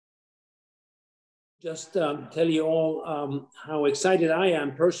just tell you all how excited I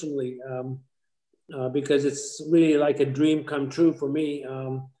am personally, because it's really like a dream come true for me.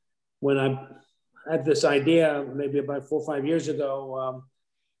 When I had this idea, maybe about 4 or 5 years ago,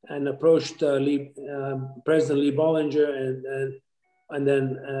 and approached President Lee Bollinger, and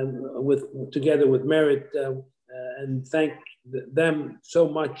then together with Merit, and thank them so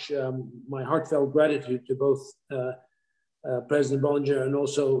much. My heartfelt gratitude to both President Bollinger and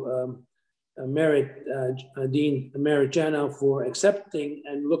also Dean Merit Janow for accepting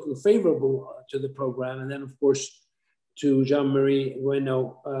and looking favorable to the program, and then of course to Jean-Marie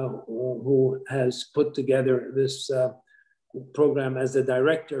Bueno, who has put together this program as the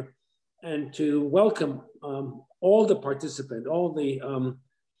director, and to welcome all the participants, all the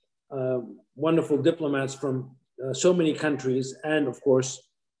wonderful diplomats from so many countries, and of course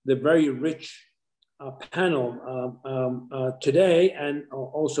the very rich panel today, and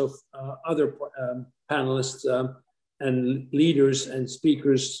also other panelists and leaders and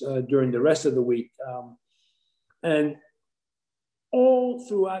speakers during the rest of the week. And all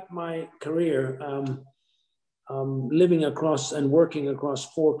throughout my career, living across and working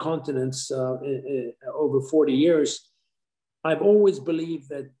across 4 continents over 40 years, I've always believed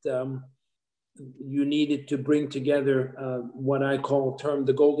that you needed to bring together what I term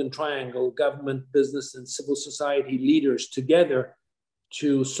the golden triangle: government, business, and civil society leaders together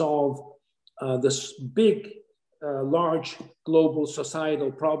to solve this big, large global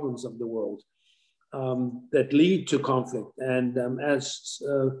societal problems of the world that lead to conflict. And as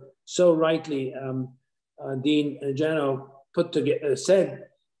so rightly Dean Janow said,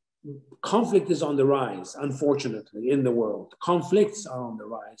 conflict is on the rise, unfortunately, in the world. Conflicts are on the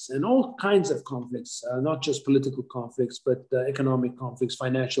rise, and all kinds of conflicts, not just political conflicts, but economic conflicts,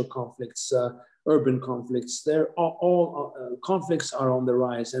 financial conflicts, urban conflicts. They're all conflicts are on the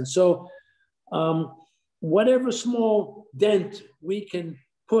rise. And so whatever small dent we can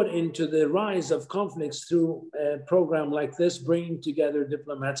put into the rise of conflicts through a program like this, bringing together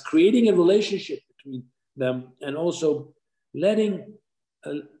diplomats, creating a relationship between them, and also letting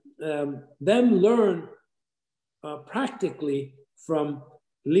them learn practically from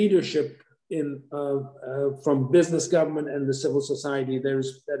leadership from business, government, and the civil society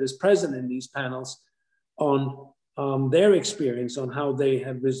that is present in these panels on their experience on how they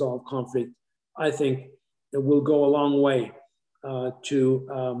have resolved conflict. I think it will go a long way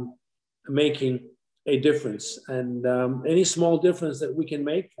to making a difference. And any small difference that we can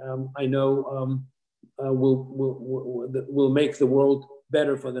make, I know will make the world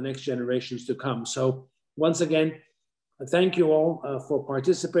better for the next generations to come. So once again, thank you all for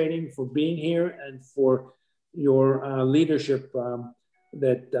participating, for being here, and for your leadership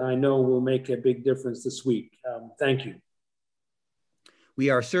that I know will make a big difference this week. Thank you. We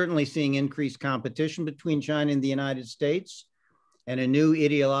are certainly seeing increased competition between China and the United States, and a new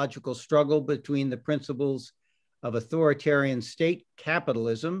ideological struggle between the principles of authoritarian state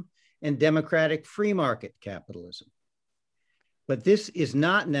capitalism and democratic free market capitalism. But this is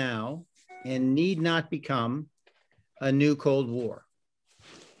not now and need not become a new Cold War.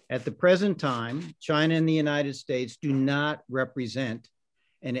 At the present time, China and the United States do not represent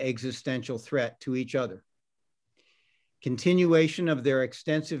an existential threat to each other. Continuation of their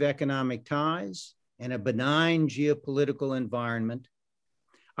extensive economic ties and a benign geopolitical environment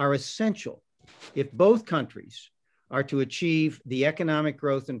are essential if both countries are to achieve the economic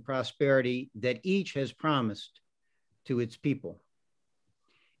growth and prosperity that each has promised to its people.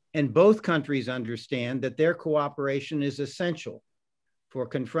 And both countries understand that their cooperation is essential for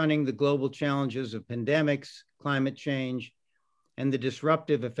confronting the global challenges of pandemics, climate change, and the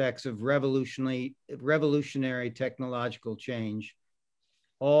disruptive effects of revolutionary technological change,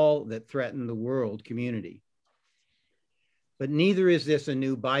 all that threaten the world community. But neither is this a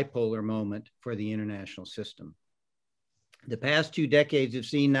new bipolar moment for the international system. The past 2 decades have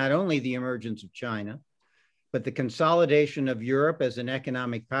seen not only the emergence of China, but the consolidation of Europe as an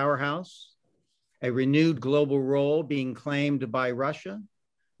economic powerhouse, a renewed global role being claimed by Russia,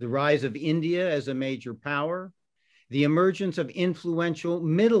 the rise of India as a major power, the emergence of influential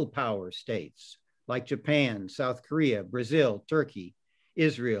middle power states like Japan, South Korea, Brazil, Turkey,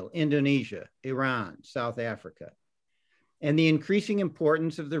 Israel, Indonesia, Iran, South Africa, and the increasing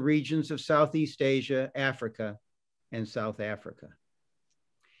importance of the regions of Southeast Asia, Africa, and South Africa.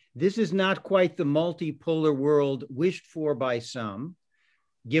 This is not quite the multipolar world wished for by some,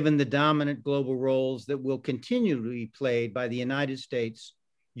 given the dominant global roles that will continue to be played by the United States,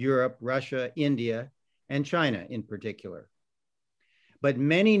 Europe, Russia, India, and China in particular. But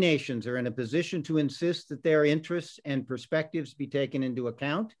many nations are in a position to insist that their interests and perspectives be taken into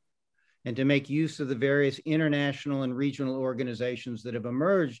account, and to make use of the various international and regional organizations that have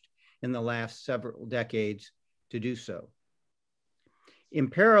emerged in the last several decades to do so. In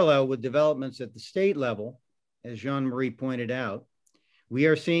parallel with developments at the state level, as Jean-Marie pointed out, we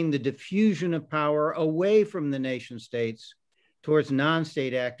are seeing the diffusion of power away from the nation states towards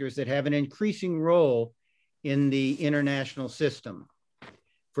non-state actors that have an increasing role in the international system.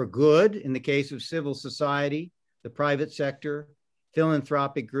 For good, in the case of civil society, the private sector,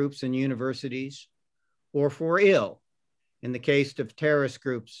 philanthropic groups and universities, or for ill, in the case of terrorist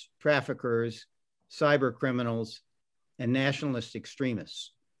groups, traffickers, cyber criminals, and nationalist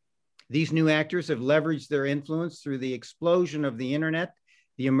extremists. These new actors have leveraged their influence through the explosion of the internet,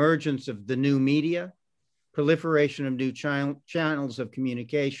 the emergence of the new media, proliferation of new channels of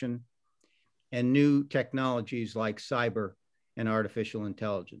communication, and new technologies like cyber and artificial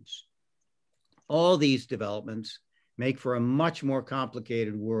intelligence. All these developments make for a much more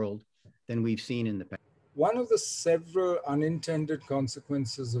complicated world than we've seen in the past. One of the several unintended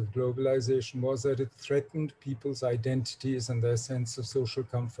consequences of globalization was that it threatened people's identities and their sense of social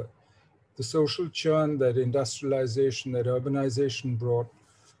comfort. The social churn that industrialization, that urbanization brought,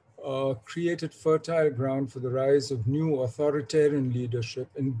 created fertile ground for the rise of new authoritarian leadership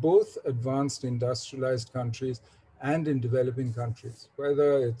in both advanced industrialized countries and in developing countries,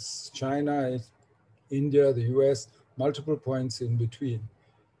 whether it's China, India, the US, multiple points in between.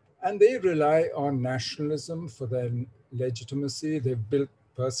 And they rely on nationalism for their legitimacy. They've built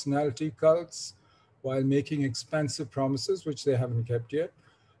personality cults while making expansive promises, which they haven't kept yet.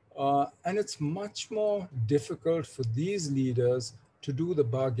 And it's much more difficult for these leaders to do the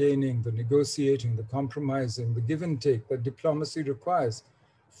bargaining, the negotiating, the compromising, the give and take that diplomacy requires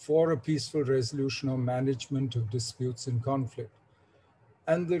for a peaceful resolution or management of disputes and conflict.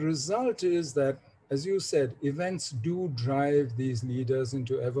 And the result is that, as you said, events do drive these leaders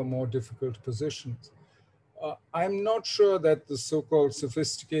into ever more difficult positions. I'm not sure that the so-called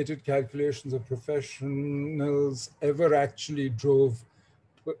sophisticated calculations of professionals ever actually drove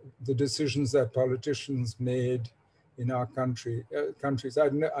the decisions that politicians made in our countries.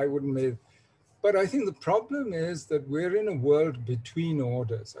 I wouldn't make, but I think the problem is that we're in a world between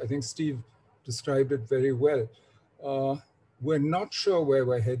orders. I think Steve described it very well. We're not sure where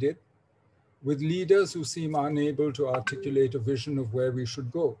we're headed, with leaders who seem unable to articulate a vision of where we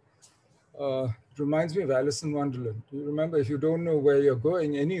should go. It reminds me of Alice in Wonderland. You remember, if you don't know where you're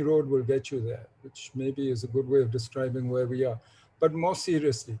going, any road will get you there, which maybe is a good way of describing where we are. But more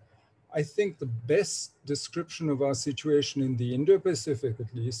seriously, I think the best description of our situation in the Indo-Pacific,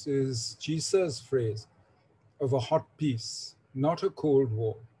 at least, is Chisa's phrase of a hot peace, not a cold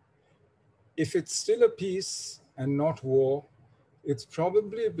war. If it's still a peace and not war, it's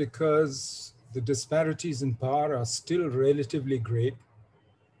probably because the disparities in power are still relatively great,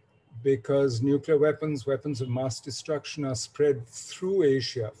 because nuclear weapons, weapons of mass destruction are spread through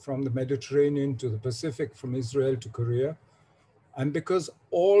Asia, from the Mediterranean to the Pacific, from Israel to Korea, and because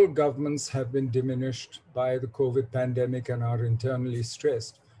all governments have been diminished by the COVID pandemic and are internally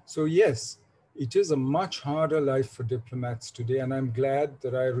stressed. So yes, it is a much harder life for diplomats today, and I'm glad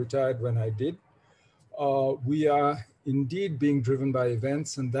that I retired when I did. We are indeed being driven by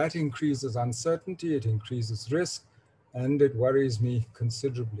events, and that increases uncertainty, it increases risk, and it worries me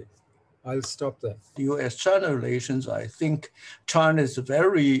considerably. I'll stop there. US-China relations, I think China is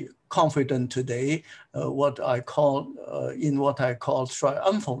very confident today, in what I call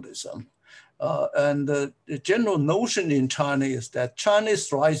triumphalism. And the general notion in China is that China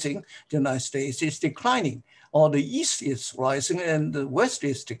is rising, the United States is declining, or the East is rising and the West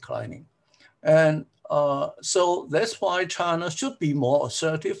is declining. And so that's why China should be more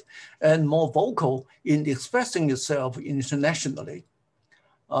assertive and more vocal in expressing itself internationally.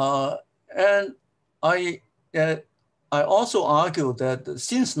 And I also argue that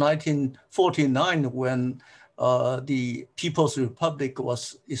since 1949, when the People's Republic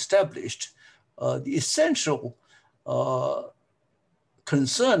was established, the essential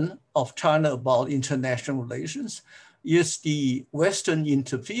concern of China about international relations is the Western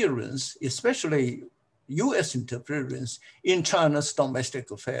interference, especially US interference in China's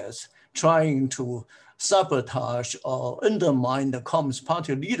domestic affairs, trying to sabotage or undermine the Communist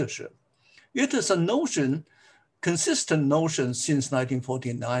Party leadership. It is a notion, consistent notion since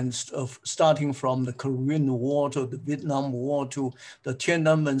 1949, starting from the Korean War to the Vietnam War to the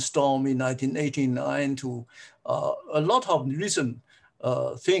Tiananmen storm in 1989 to a lot of recent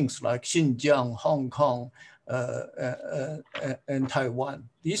things like Xinjiang, Hong Kong, and Taiwan.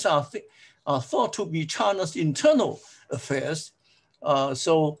 These are thought to be China's internal affairs.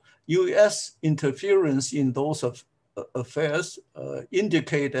 So US interference in those affairs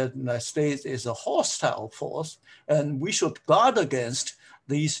indicate that the United States is a hostile force, and we should guard against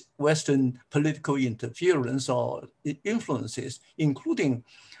these Western political interference or influences, including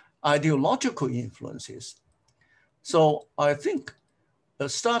ideological influences. So I think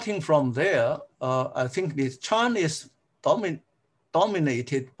starting from there, I think China is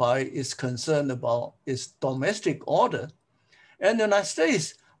dominated by its concern about its domestic order. And the United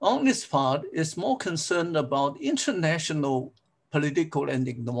States, on its part, is more concerned about international political and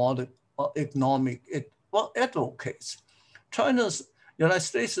economic advocates. The United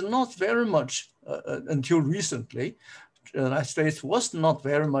States is not very much, until recently, the United States was not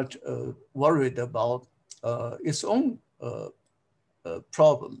very much worried about its own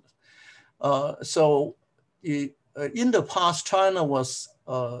problems. So in the past, China was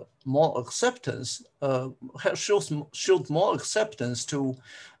more acceptance, showed more acceptance to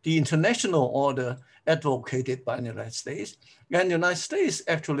the international order advocated by the United States. And the United States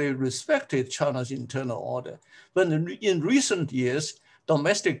actually respected China's internal order. But in recent years,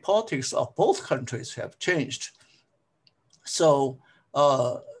 domestic politics of both countries have changed. So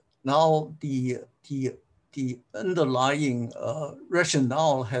now the underlying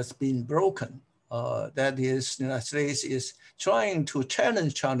rationale has been broken. That is, the United States is trying to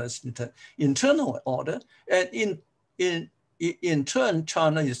challenge China's internal order, and in turn,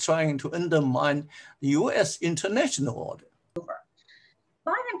 China is trying to undermine the US international order.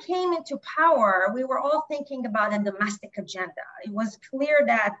 Biden came into power, we were all thinking about a domestic agenda. It was clear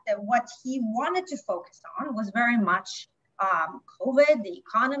that what he wanted to focus on was very much COVID, the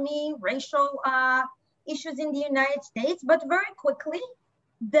economy, racial issues in the United States, but very quickly,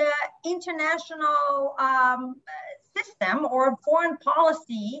 the international system or foreign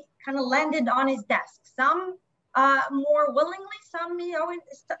policy kind of landed on his desk. Some more willingly, some,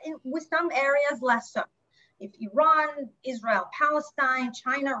 with some areas less so. If Iran, Israel, Palestine,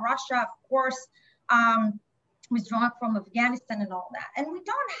 China, Russia, of course, withdrawing from Afghanistan and all that. And we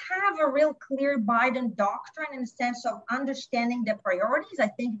don't have a real clear Biden doctrine in the sense of understanding the priorities. I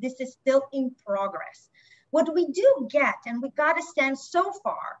think this is still in progress. What we do get, and we got a sense so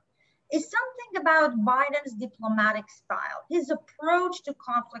far, is something about Biden's diplomatic style, his approach to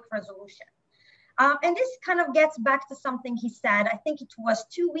conflict resolution. And this kind of gets back to something he said, I think it was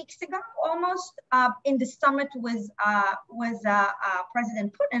 2 weeks ago, almost, in the summit with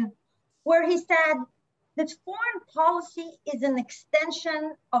President Putin, where he said that foreign policy is an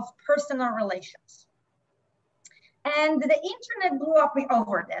extension of personal relations. And the internet blew up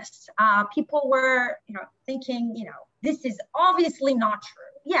over this. People were, thinking, this is obviously not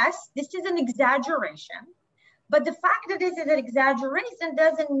true. Yes, this is an exaggeration, but the fact that this is an exaggeration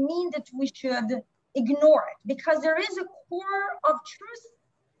doesn't mean that we should ignore it, because there is a core of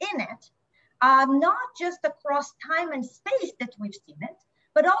truth in it, not just across time and space that we've seen it,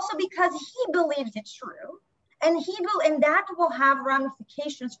 but also because he believes it's true. And that will have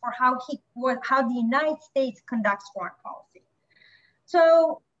ramifications for how the United States conducts foreign policy.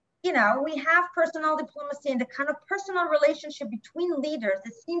 So, we have personal diplomacy and the kind of personal relationship between leaders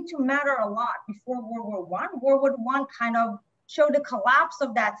that seemed to matter a lot before World War I. World War I kind of showed the collapse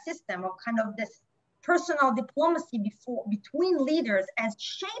of that system of kind of this personal diplomacy between leaders as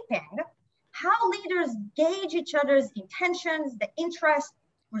shaping how leaders gauge each other's intentions, the interests,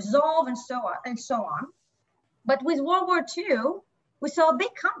 resolve, and so on. But with World War II, we saw a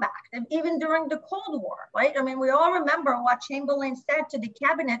big comeback, and even during the Cold War, right? I mean, we all remember what Chamberlain said to the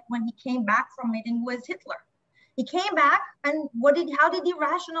cabinet when he came back from meeting with Hitler. He came back, and how did he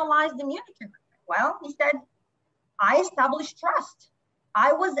rationalize the Munich Agreement? Well, he said, I established trust.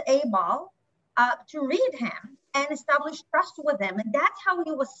 I was able to read him and establish trust with him. And that's how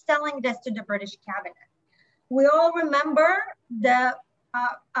he was selling this to the British cabinet. We all remember the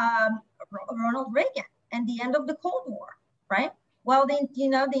Ronald Reagan and the end of the Cold War, right? Well, the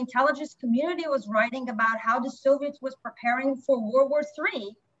intelligence community was writing about how the Soviets was preparing for World War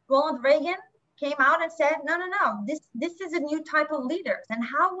III. Ronald Reagan came out and said, no, this is a new type of leaders. And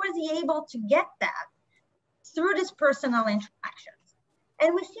how was he able to get that? Through this personal interactions.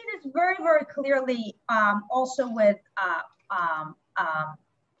 And we see this very, very clearly also with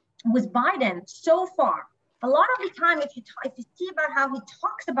Biden so far. A lot of the time, if you see about how he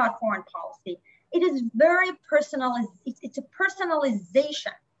talks about foreign policy, it is very personal. It's a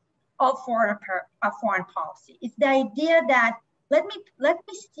personalization of foreign policy. It's the idea that let me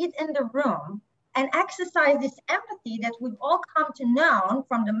sit in the room and exercise this empathy that we've all come to know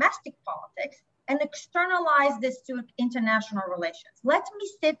from domestic politics and externalize this to international relations. Let me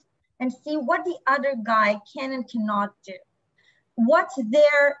sit and see what the other guy can and cannot do. What's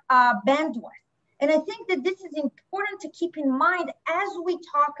their bandwidth? And I think that this is important to keep in mind as we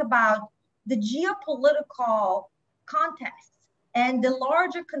talk about the geopolitical context and the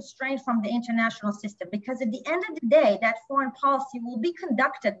larger constraints from the international system, because at the end of the day, that foreign policy will be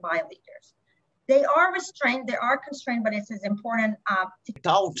conducted by leaders. They are restrained, they are constrained, but it's as important to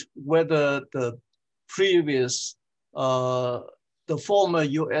doubt whether the previous, the former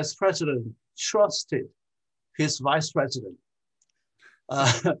US president trusted his vice president.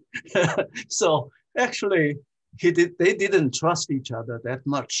 So actually, they didn't trust each other that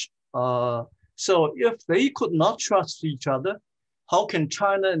much. So if they could not trust each other, how can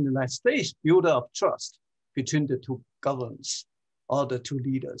China and the United States build up trust between the two governments or the two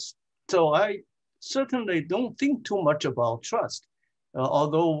leaders? So I certainly don't think too much about trust,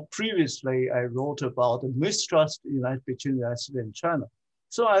 although previously I wrote about the mistrust between the United States and China.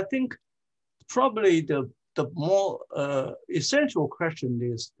 So I think probably the more essential question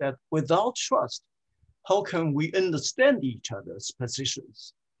is that without trust, how can we understand each other's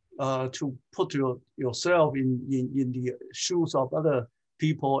positions? To put yourself in the shoes of other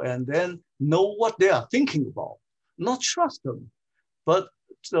people and then know what they are thinking about, not trust them. But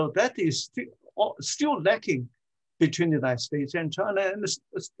so that is still lacking between the United States and China, and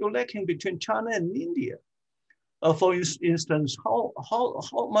still lacking between China and India. For instance,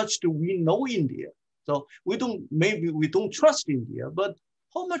 how much do we know India? So maybe we don't trust India, but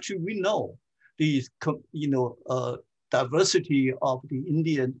how much do we know the diversity of the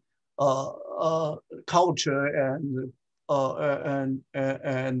Indian culture and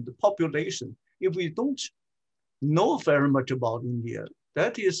the population? If we don't know very much about India,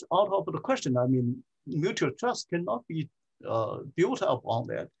 that is out of the question. I mean, mutual trust cannot be built up on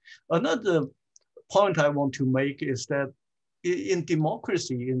that. Another point I want to make is that in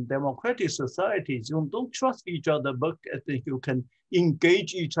democracy, in democratic societies, you don't trust each other, but I think you can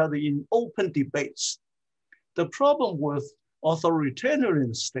engage each other in open debates. The problem with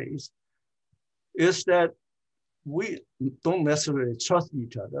authoritarian states is that we don't necessarily trust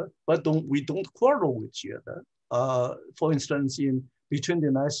each other, but we don't quarrel with each other. For instance, between the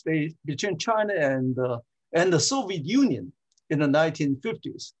United States, between China and the Soviet Union in the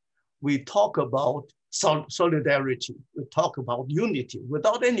 1950s, we talk about solidarity, we talk about unity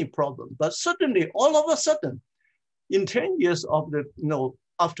without any problem. But suddenly, all of a sudden, in 10 years of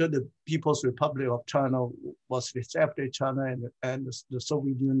after the People's Republic of China was established, China and the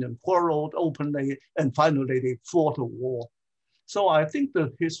Soviet Union quarreled openly, and finally they fought a war. So I think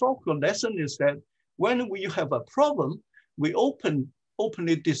the historical lesson is that when we have a problem, we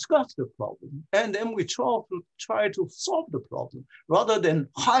openly discuss the problem, and then we try to solve the problem rather than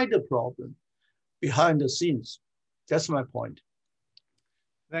hide the problem behind the scenes. That's my point.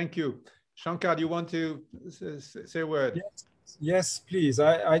 Thank you. Shankar, do you want to say a word? Yes, please.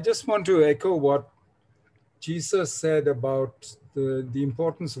 I just want to echo what Jesus said about the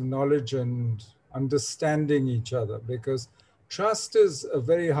importance of knowledge and understanding each other, because trust is a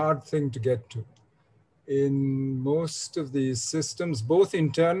very hard thing to get to. In most of these systems, both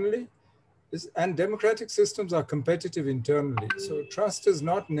internally, and democratic systems are competitive internally. So trust is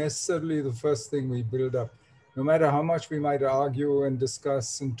not necessarily the first thing we build up, no matter how much we might argue and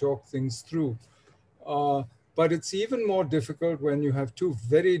discuss and talk things through. But it's even more difficult when you have two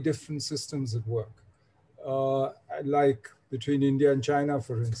very different systems at work, like between India and China,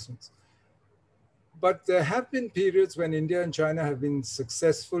 for instance. But there have been periods when India and China have been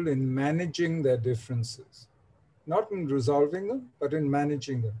successful in managing their differences, not in resolving them, but in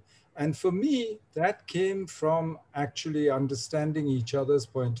managing them. And for me, that came from actually understanding each other's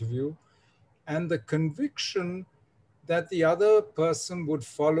point of view and the conviction that the other person would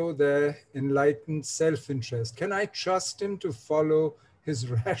follow their enlightened self-interest. Can I trust him to follow his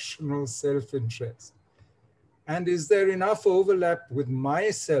rational self-interest? And is there enough overlap with my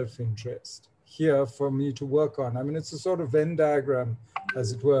self-interest here for me to work on? I mean, it's a sort of Venn diagram,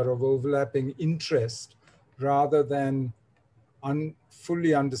 as it were, of overlapping interest rather than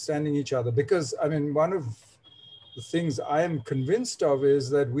fully understanding each other. Because, I mean, one of the things I am convinced of is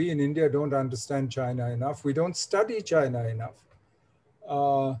that we in India don't understand China enough. We don't study China enough.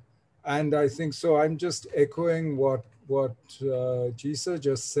 And I think so. I'm just echoing what Jisa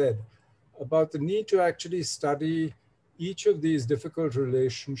just said about the need to actually study each of these difficult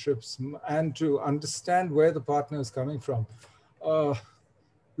relationships and to understand where the partner is coming from.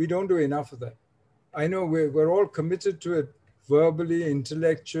 We don't do enough of that. I know we're all committed to it verbally,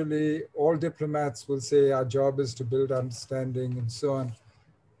 intellectually. All diplomats will say our job is to build understanding and so on.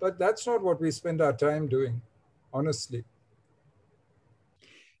 But that's not what we spend our time doing, honestly.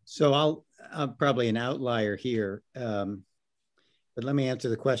 So I'm probably an outlier here, but let me answer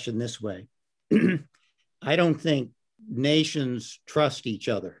the question this way. I don't think nations trust each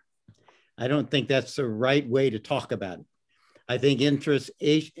other. I don't think that's the right way to talk about it. I think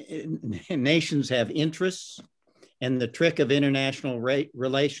nations have interests, and the trick of international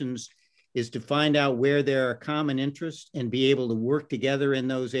relations is to find out where there are common interests and be able to work together in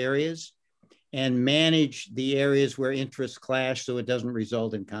those areas and manage the areas where interests clash so it doesn't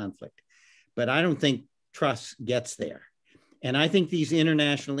result in conflict. But I don't think trust gets there. And I think these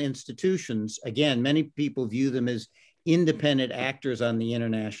international institutions, again, many people view them as independent actors on the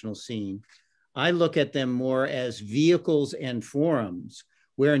international scene. I look at them more as vehicles and forums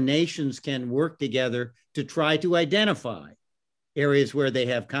where nations can work together to try to identify areas where they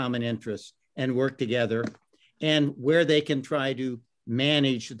have common interests and work together, and where they can try to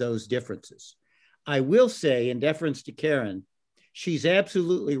manage those differences. I will say, in deference to Karen, she's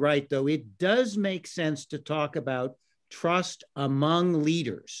absolutely right, though. It does make sense to talk about trust among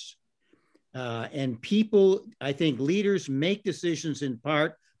leaders. And people, I think leaders make decisions in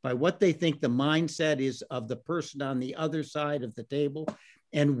part by what they think the mindset is of the person on the other side of the table,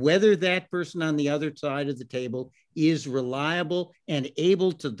 and whether that person on the other side of the table is reliable and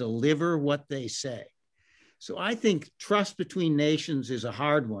able to deliver what they say. So I think trust between nations is a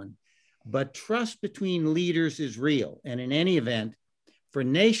hard one, but trust between leaders is real. And in any event, for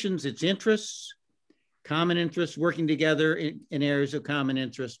nations, it's interests, common interests, working together in areas of common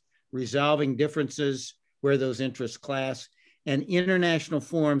interest, resolving differences where those interests clash, and international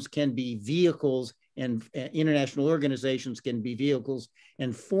forums can be vehicles, and international organizations can be vehicles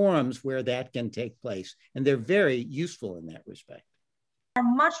and forums where that can take place. And they're very useful in that respect. Are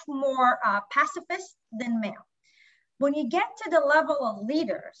much more pacifist than male. When you get to the level of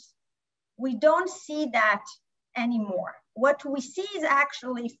leaders, we don't see that anymore. What we see is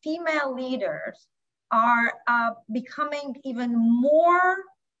actually female leaders are becoming even more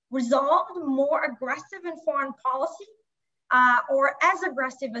resolved, more aggressive in foreign policy, or as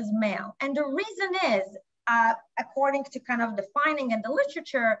aggressive as male. And the reason is, according to kind of the finding in the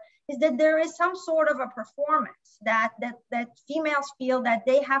literature, is that there is some sort of a performance that females feel that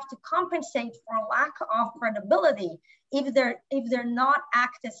they have to compensate for lack of credibility if they're not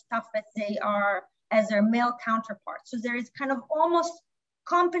act as tough as they are as their male counterparts. So there is kind of almost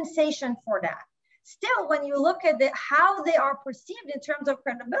compensation for that. Still, when you look at how they are perceived in terms of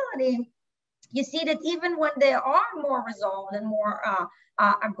credibility, you see that even when they are more resolved and more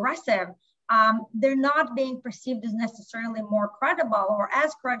aggressive, they're not being perceived as necessarily more credible or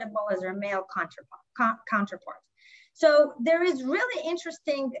as credible as their male counterparts. So there is really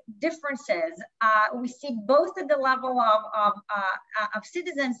interesting differences. We see both at the level of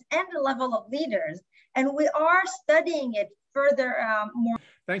citizens and the level of leaders, and we are studying it further more.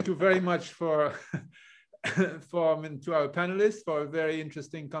 Thank you very much to our panelists for a very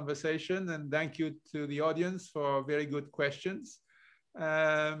interesting conversation, and thank you to the audience for very good questions.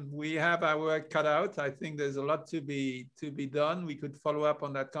 We have our work cut out. I think there's a lot to be done. We could follow up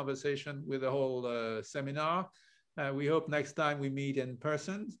on that conversation with a whole seminar. We hope next time we meet in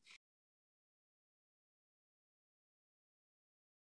person.